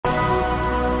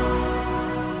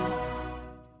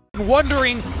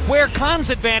wondering where Khan's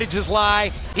advantages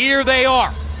lie, here they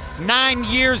are. 9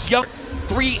 years young,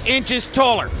 3 inches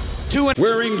taller.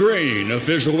 Wearing green,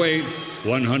 official weight,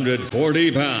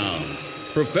 140 pounds.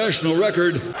 Professional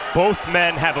record. Both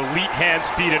men have elite hand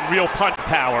speed and real punch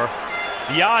power.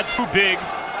 The odds too big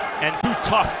and too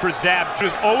tough for Zab. He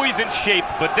was always in shape,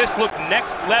 but this looked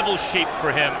next level shape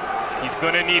for him. He's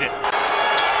gonna need it.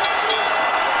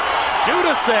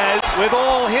 Judah says, with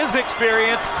all his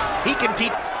experience, he can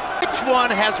teach which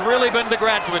one has really been to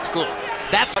graduate school.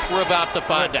 That's what we're about to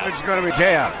find out. It's gonna be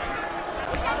jab.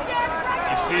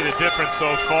 You see the difference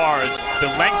so far is the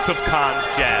length of Khan's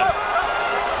jab.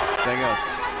 Else.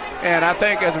 And I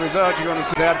think as a result, you're going to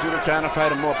see Zab Judah trying to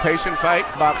fight a more patient fight,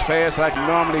 box fast like he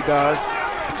normally does.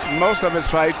 Most of his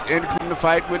fights, including the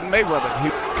fight with Mayweather,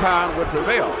 Khan would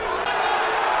prevail.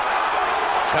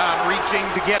 Khan reaching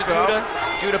to get Judah.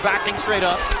 Judah backing straight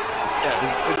up.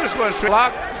 Yeah, just going straight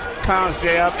block Khan's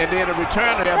jab and then a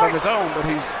return jab of his own, but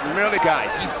he's merely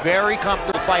guys. He's very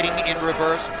comfortable fighting in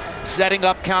reverse, setting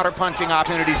up counter-punching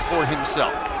opportunities for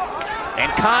himself.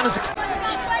 And Khan is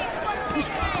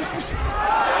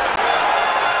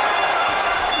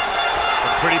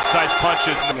pretty precise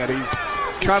punches. He's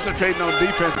concentrating on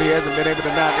defense. He hasn't been able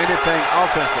to mount anything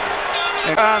offensive.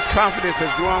 And Khan's confidence has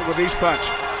grown with each punch.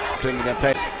 Taking that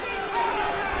pace.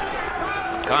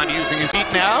 Khan using his feet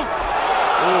now.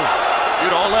 Ooh.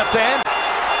 Judah all left hand.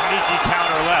 Sneaky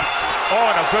counter left. Oh,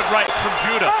 and a good right from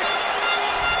Judah.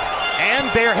 And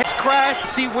their heads crash.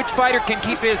 See which fighter can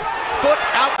keep his foot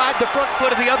outside the front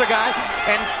foot of the other guy.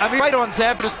 And Amir right on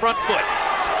Zab's front foot.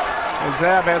 And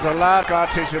Zab has a lot of scar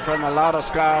tissue from a lot of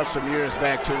scars from years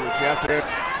back too.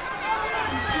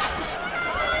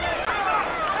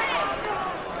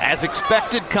 As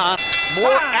expected, Khan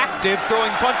more active, throwing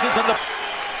punches in the.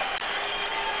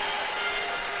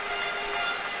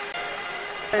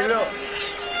 Hey, look.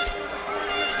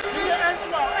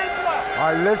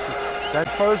 All right, listen. That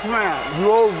first round,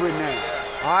 you over it now.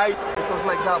 All right. Get those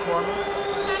legs out for me.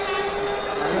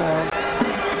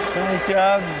 Nice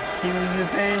job. Keep moving the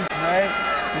pace,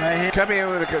 right? Coming in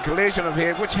with a collision of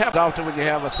head, which happens often when you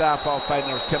have a southpaw fighting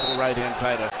a typical right-hand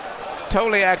fighter.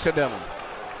 Totally accidental.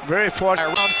 Very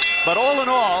fortunate. But all in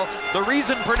all, the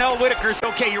reason Pernell Whitaker said,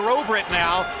 okay, you're over it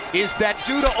now, is that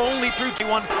Judah only threw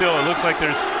one. Still, it looks like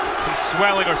there's some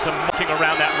swelling or some mucking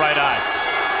around that right eye.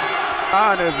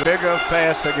 Khan is a bigger,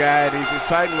 faster guy, and he's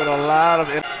fighting with a lot of.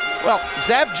 Well,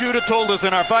 Zab Judah told us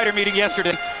in our fighter meeting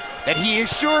yesterday that he is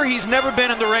sure he's never been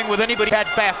in the ring with anybody who had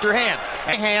faster hands.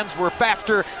 And hands were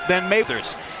faster than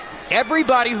Mayweather's.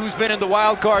 Everybody who's been in the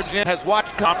wild card gym has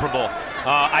watched comparable.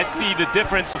 I see the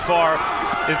difference so far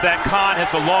is that Khan has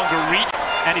a longer reach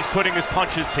and he's putting his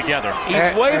punches together.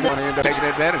 He's way more taking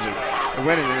advantage of it,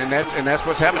 winning, and that's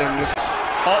what's happening in this.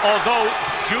 Although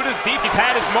Judah's deep, he's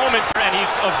had his moments and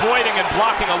he's avoiding and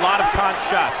blocking a lot of Khan's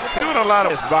shots. Doing a lot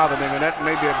of this bothering him, and that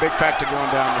may be a big factor going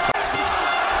down the fight.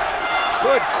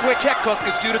 Good quick check hook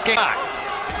as Judah came out.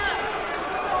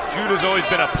 Judah's always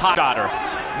been a pot shotter,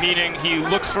 meaning he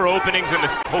looks for openings and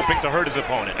is hoping to hurt his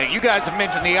opponent. And you guys have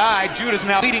mentioned the eye. Judah's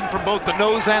now bleeding from both the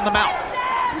nose and the mouth.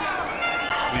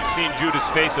 We've seen Judah's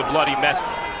face a bloody mess.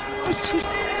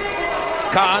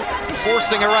 Khan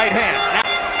forcing a right hand. Now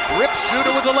rips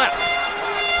Judah with the left.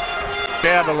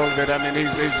 Jab a little bit. I mean,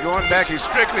 he's going back. He's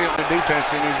strictly on the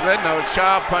defense, and he's letting those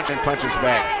sharp punches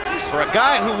back. For a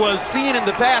guy who was seen in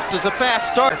the past as a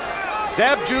fast starter,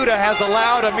 Zab Judah has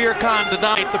allowed Amir Khan to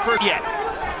dominate the first yet.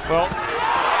 Well,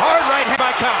 hard right hand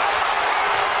by Khan.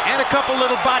 And a couple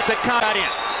little bots that Khan got in.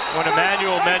 When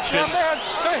Emmanuel mentions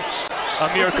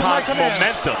Amir Khan's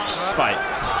momentum fight.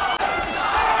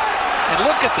 And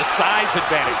look at the size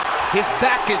advantage. His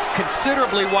back is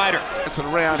considerably wider. It's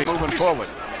around, he's moving forward.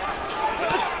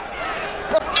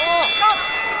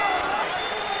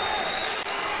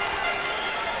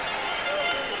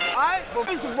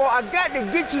 First of all, I got to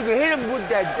get you to hit him with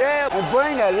that jab and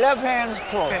bring that left hand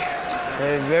close.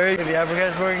 The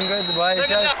uppercut's working good. The body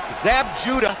shot. Zab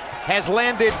Judah has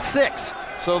landed 6.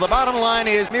 So the bottom line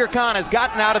is Amir Khan has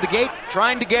gotten out of the gate,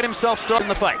 trying to get himself started in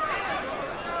the fight.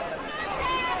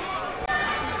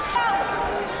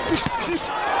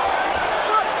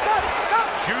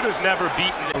 Judah's never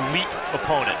beaten an elite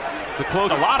opponent. The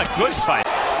close, a lot of good fights,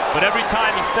 but every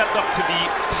time he stepped up to the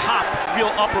top,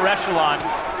 real upper echelon,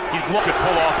 he's looking to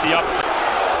pull off the upset.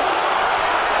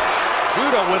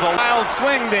 Judah with a wild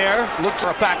swing there. Looks for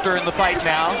a factor in the fight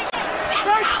now.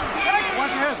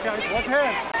 Watch your hands, guys. Watch your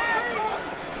hands.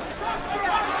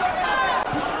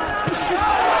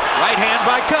 Right hand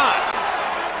by Khan.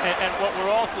 And what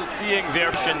we're also seeing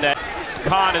there is that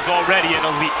Khan is already an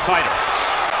elite fighter.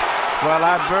 Well,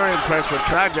 I'm very impressed with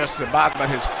not just the box, but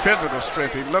his physical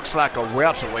strength. He looks like a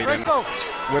welterweight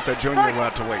with a junior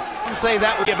welterweight. I say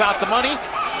that would be about the money,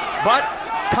 but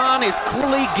Khan is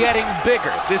clearly getting bigger.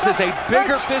 This is a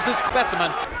bigger physical specimen.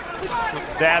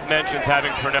 Zab mentions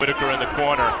having Pernell Whitaker in the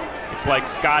corner. It's like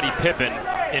Scottie Pippen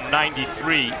in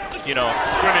 '93, you know,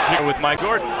 scrimmaging with Mike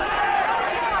Jordan.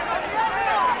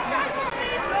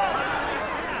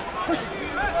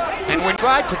 And when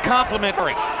tried to compliment,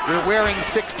 you're wearing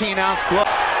 16-ounce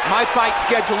gloves. My fight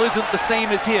schedule isn't the same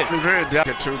as his. It's very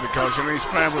delicate too, because you know, he's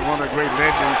playing with one of the great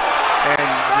legends, and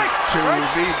to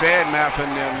be bad-mouthing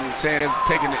and saying he's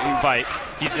taking the easy fight.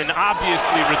 He's in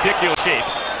obviously ridiculous shape,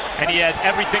 and he has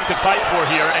everything to fight for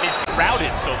here, and he's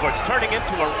routed so far. It's turning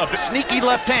into a sneaky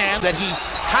left hand that he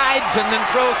hides and then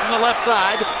throws from the left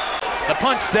side. The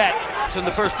punch that in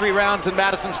the first 3 rounds in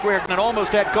Madison Square and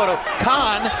almost had Cotto.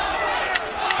 Khan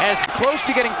as close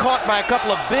to getting caught by a couple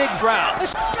of big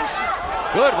rounds.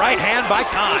 Good right hand by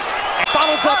Khan. And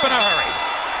follows up in a hurry.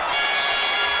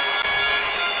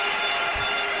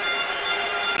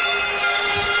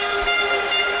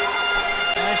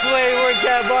 That's the way he works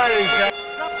that body, son.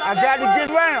 I got to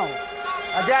get round.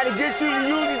 I got to get to the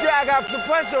unit. I got to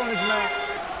press on this man.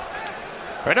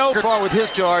 Pernell with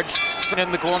his charge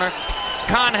in the corner.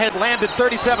 Khan had landed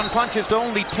 37 punches to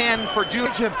only 10 for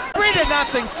Judah. Jim,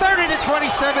 3-0,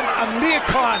 30-27, Amir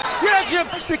Khan. You know, Jim,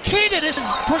 the key to this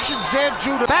is pushing Zab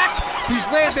Judah back. He's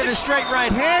landed his straight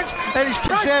right hands, and he's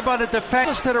Zab on the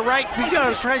defense to the right to, you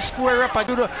know, try to square up on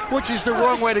Judah, which is the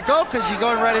wrong way to go because he's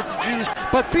going right into Judah's.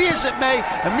 But be as it may,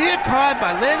 Amir Khan,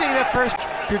 by landing that first,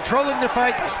 controlling the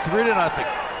fight,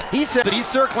 3-0. He said that he's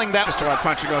circling that. Start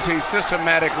punching goes. He's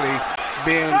systematically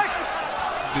being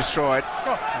destroyed,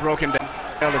 broken down.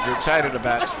 Is excited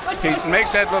about it. He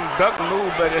makes that little duck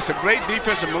move, but it's a great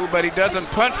defensive move, but he doesn't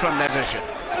punch from that position.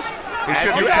 He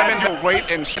should be coming to weight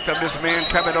and shit of this man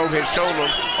coming over his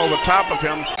shoulders, over top of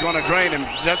him, going to drain him.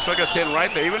 Just like I said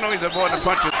right there, even though he's avoiding the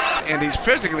punches, and he's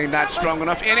physically not strong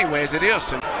enough anyway as it is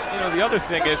to. You know, the other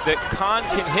thing is that Khan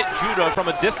can hit Judah from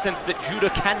a distance that Judah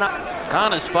cannot.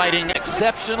 Khan is fighting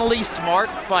exceptionally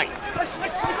smart fight.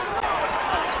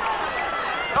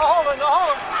 No holding.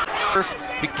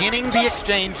 Beginning the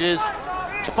exchanges,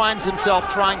 finds himself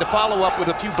trying to follow up with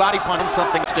a few body punches,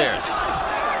 something stairs.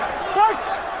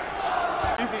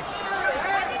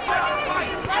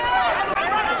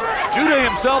 Judah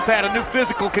himself had a new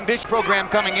physical condition program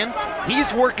coming in.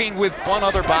 He's working with one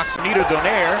other boxer, Nito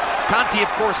Donaire. Conti, of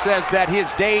course, says that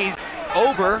his day's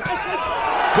over.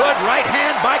 Good right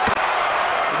hand by Conti.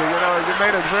 You know, you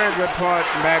made a very good point,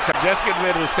 Max. I'm just getting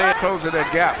ready to say closing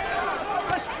that gap.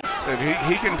 So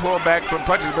he can pull back from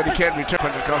punches, but he can't return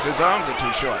punches because his arms are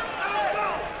too short.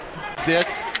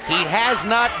 He has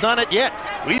not done it yet.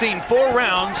 We've seen 4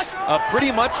 rounds of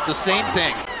pretty much the same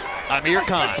thing. Amir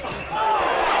Khan.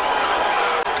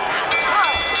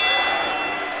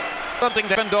 Something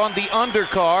that happened on the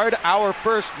undercard. Our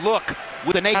first look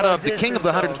with the name of the king of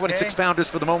the 126-pounders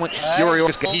for the moment, Yuri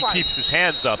Orska. He keeps his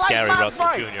hands up, Gary Russell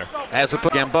Jr. As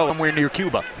opposed to Gamboa, somewhere near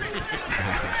Cuba.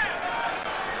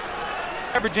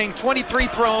 Averaging 23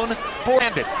 thrown, 4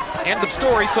 landed. End of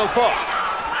story so far.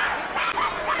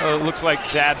 It looks like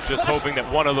Zab's just hoping that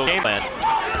one of those game land,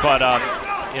 but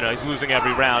you know, he's losing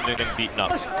every round and getting beaten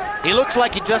up. He looks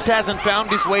like he just hasn't found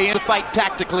his way in the fight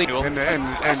tactically. And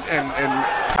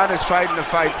Khan is fighting the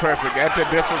fight perfect at the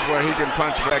distance where he can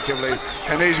punch effectively,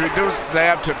 and he's reduced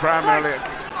Zab to primarily.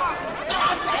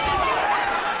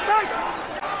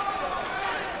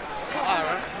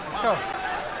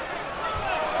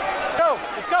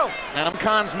 And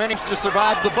Khan's managed to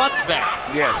survive the butts back.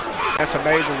 Yes, that's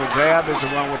amazing. When Zab is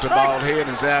the one with the bald head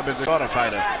and Zab is the shorter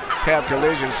fighter. Have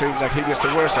collision, seems like he gets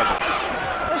the worst of it.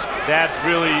 Zab's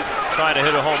really trying to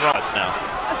hit a home run now.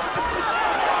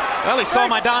 Well, he saw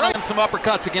Maidana in some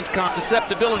uppercuts against Khan's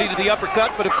susceptibility to the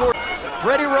uppercut, but of course,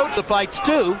 Freddie wrote the fights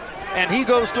too, and he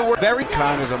goes to work very.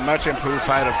 Khan is a much improved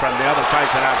fighter from the other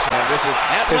fights that I've seen. This is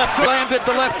that left hook landed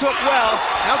the left hook well.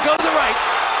 Now go to the right.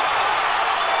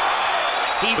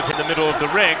 He's in the middle of the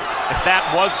ring. If that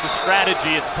was the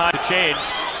strategy, it's time to change.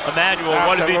 Emmanuel,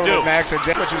 what does he do? Max, and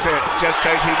just what you said, just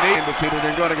change. He needs defeated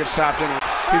and going to get stopped anyway.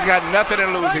 He's got nothing to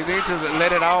lose. He needs to let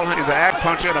it all. He's an act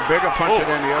puncher and a bigger puncher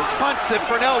than he is. Punch that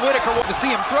Pernell Whitaker wants to see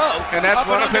him throw. And that's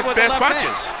one of his best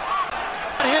punches.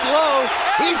 Hit low.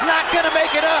 He's not going to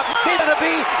make it up. He's going to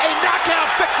be a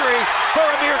knockout victory for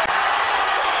Amir.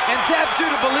 And Zab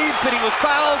Judah believes that he was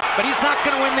fouled, but he's not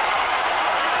going to win.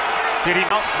 Did he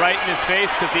mount right in his face?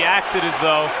 Because he acted as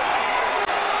though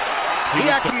he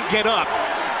couldn't get up.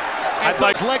 His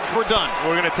legs were done.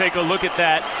 We're going to take a look at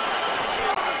that.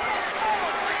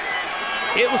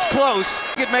 It was close.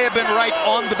 It may have been right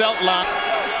on the belt line.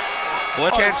 I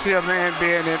can't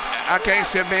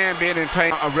see a man being in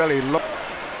pain. Really low.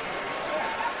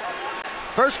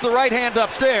 First, the right hand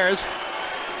upstairs.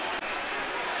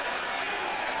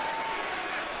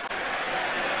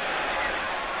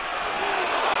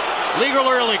 Legal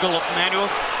or illegal, Manuel?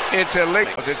 It's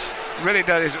illegal. It's really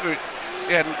does.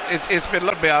 It's been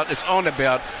looked about. It's on the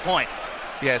belt. Point.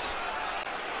 Yes.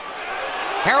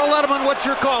 Harold Letterman, what's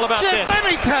your call about Jim, this? let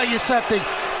me tell you something.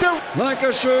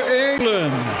 Lancashire,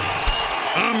 England,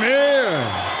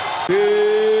 Amir